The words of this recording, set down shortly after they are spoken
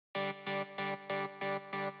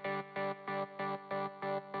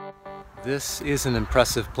This is an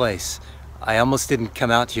impressive place. I almost didn't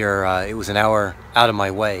come out here. It was an hour out of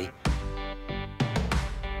my way.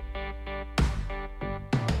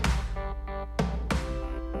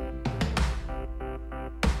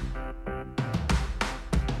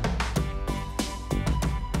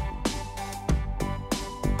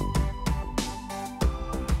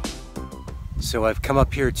 So I've come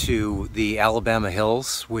up here to the Alabama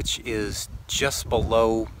Hills, which is just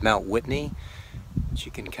below Mount Whitney, which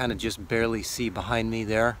you can kind of just barely see behind me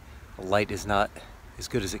there. The light is not as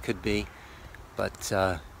good as it could be, but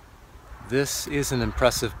this is an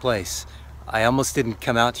impressive place. I almost didn't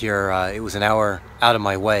come out here. It was an hour out of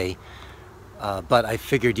my way, but I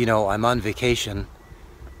figured, you know, I'm on vacation,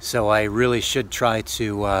 so I really should try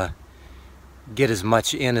to get as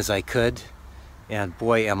much in as I could. And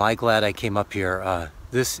boy, am I glad I came up here.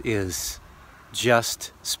 This is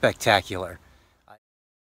just spectacular.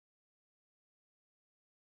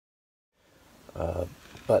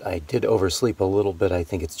 But I did oversleep a little bit. I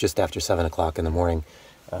think it's just after 7 o'clock in the morning.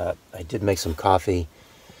 I did make some coffee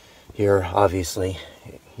here, obviously.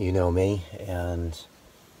 You know me. And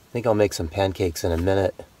I think I'll make some pancakes in a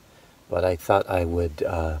minute. But I thought I would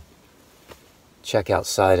check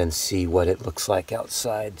outside and see what it looks like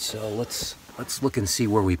outside. So let's look and see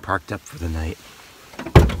where we parked up for the night.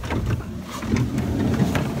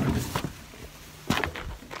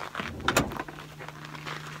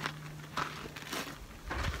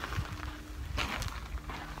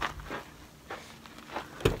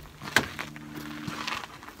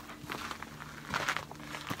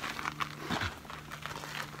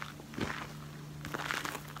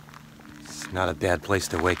 It's not a bad place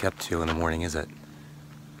to wake up to in the morning, is it?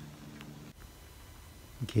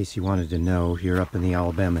 In case you wanted to know, here up in the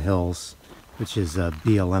Alabama Hills, which is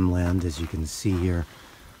BLM land, as you can see here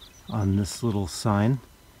on this little sign,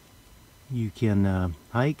 you can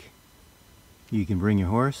hike, you can bring your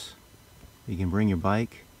horse, you can bring your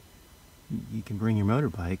bike, you can bring your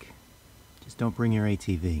motorbike, just don't bring your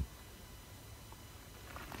ATV.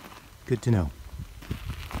 Good to know.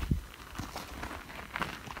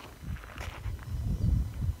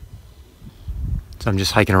 So I'm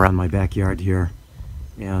just hiking around my backyard here.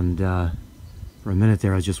 And for a minute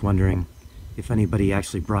there I was just wondering if anybody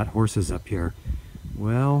actually brought horses up here.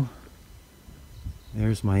 Well,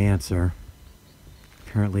 there's my answer.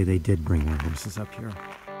 Apparently they did bring their horses up here.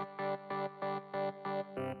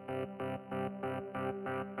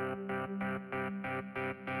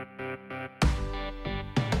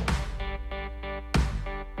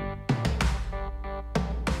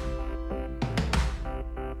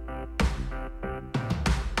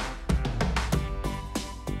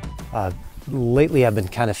 Lately I've been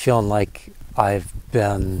kind of feeling like I've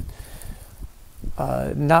been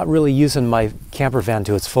not really using my camper van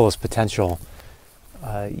to its fullest potential.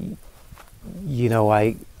 You know,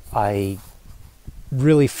 I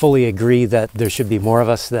really fully agree that there should be more of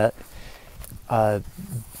us that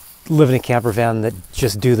live in a camper van that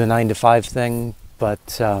just do the 9-to-5 thing,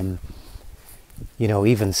 but you know,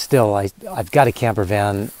 even still, I've got a camper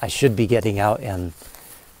van. I should be getting out and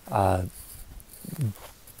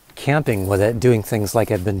camping with it, doing things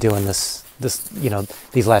like I've been doing this you know,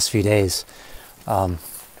 these last few days, and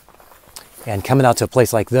coming out to a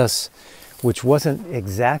place like this, which wasn't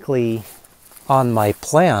exactly on my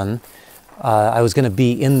plan. I was going to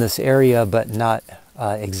be in this area, but not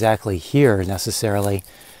exactly here necessarily.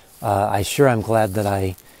 I sure am glad that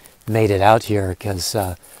I made it out here, because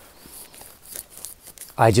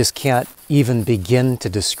I just can't even begin to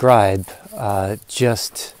describe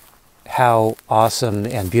just how awesome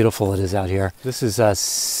and beautiful it is out here. This is a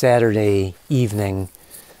Saturday evening,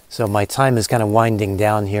 so my time is kind of winding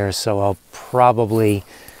down here, so I'll probably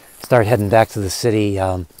start heading back to the city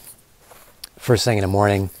first thing in the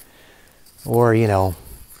morning, or, you know,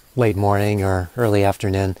 late morning or early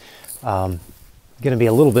afternoon. Going to be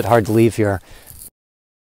a little bit hard to leave here.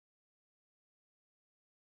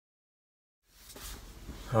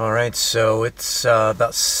 All right, so it's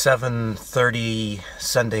about 7:30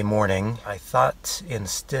 Sunday morning. I thought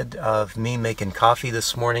instead of me making coffee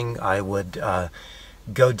this morning, I would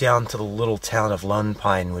go down to the little town of Lone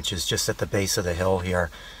Pine, which is just at the base of the hill here.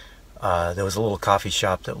 There was a little coffee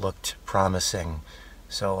shop that looked promising.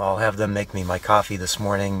 So I'll have them make me my coffee this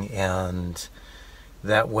morning, and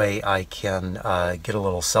that way I can get a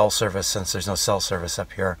little cell service, since there's no cell service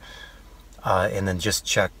up here, and then just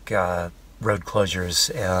check road closures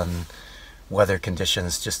and weather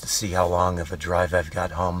conditions just to see how long of a drive I've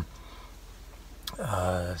got home.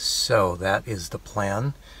 So that is the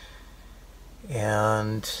plan,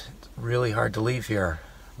 and it's really hard to leave here,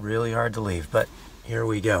 really hard to leave, but here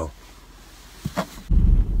we go.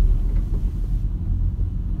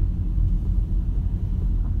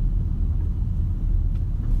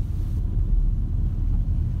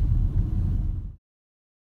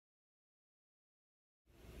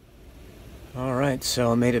 Alright,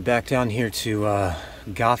 so I made it back down here to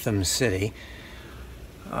Gotham City.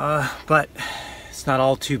 But it's not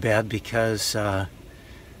all too bad because the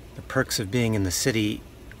perks of being in the city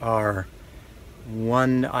are,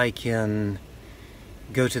 one, I can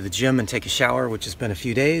go to the gym and take a shower, which has been a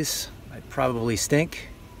few days. I probably stink.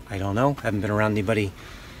 I don't know. I haven't been around anybody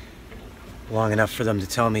long enough for them to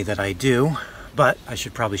tell me that I do, but I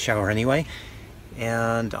should probably shower anyway.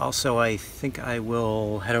 And also I think I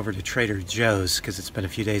will head over to Trader Joe's because it's been a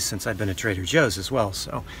few days since I've been at Trader Joe's as well.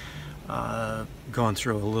 So going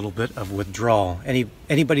through a little bit of withdrawal.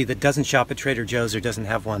 Anybody that doesn't shop at Trader Joe's or doesn't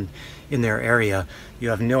have one in their area, you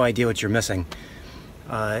have no idea what you're missing.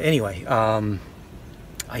 Anyway,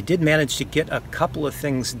 I did manage to get a couple of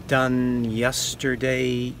things done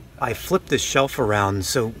yesterday. I flipped this shelf around.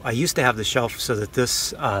 So I used to have the shelf so that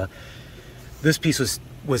this this piece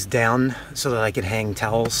was down so that I could hang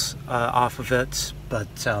towels off of it,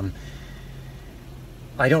 but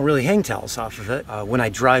I don't really hang towels off of it. When I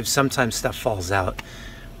drive, sometimes stuff falls out,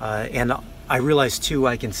 and I realized too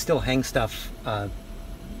I can still hang stuff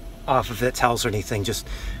off of it, towels or anything, just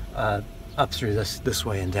up through this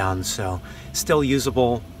way and down. So still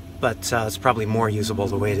usable, but it's probably more usable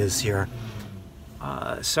the way it is here.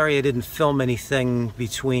 Sorry I didn't film anything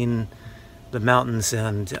between the mountains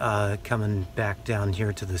and coming back down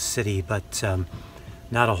here to the city, but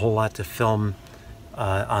not a whole lot to film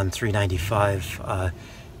on 395.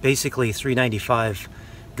 Basically 395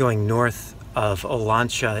 going north of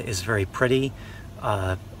Olancha is very pretty.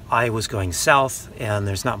 I was going south and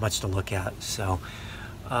there's not much to look at, so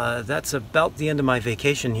that's about the end of my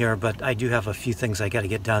vacation here, but I do have a few things I got to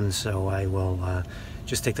get done, so I will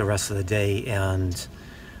just take the rest of the day and,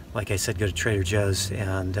 like I said, go to Trader Joe's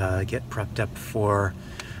and get prepped up for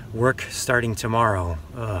work starting tomorrow.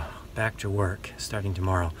 Back to work starting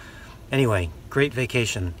tomorrow. Anyway, great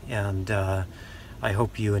vacation, and I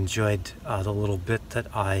hope you enjoyed the little bit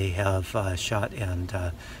that I have shot and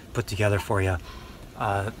put together for you.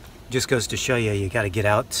 Just goes to show you, you got to get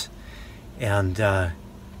out and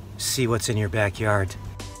see what's in your backyard.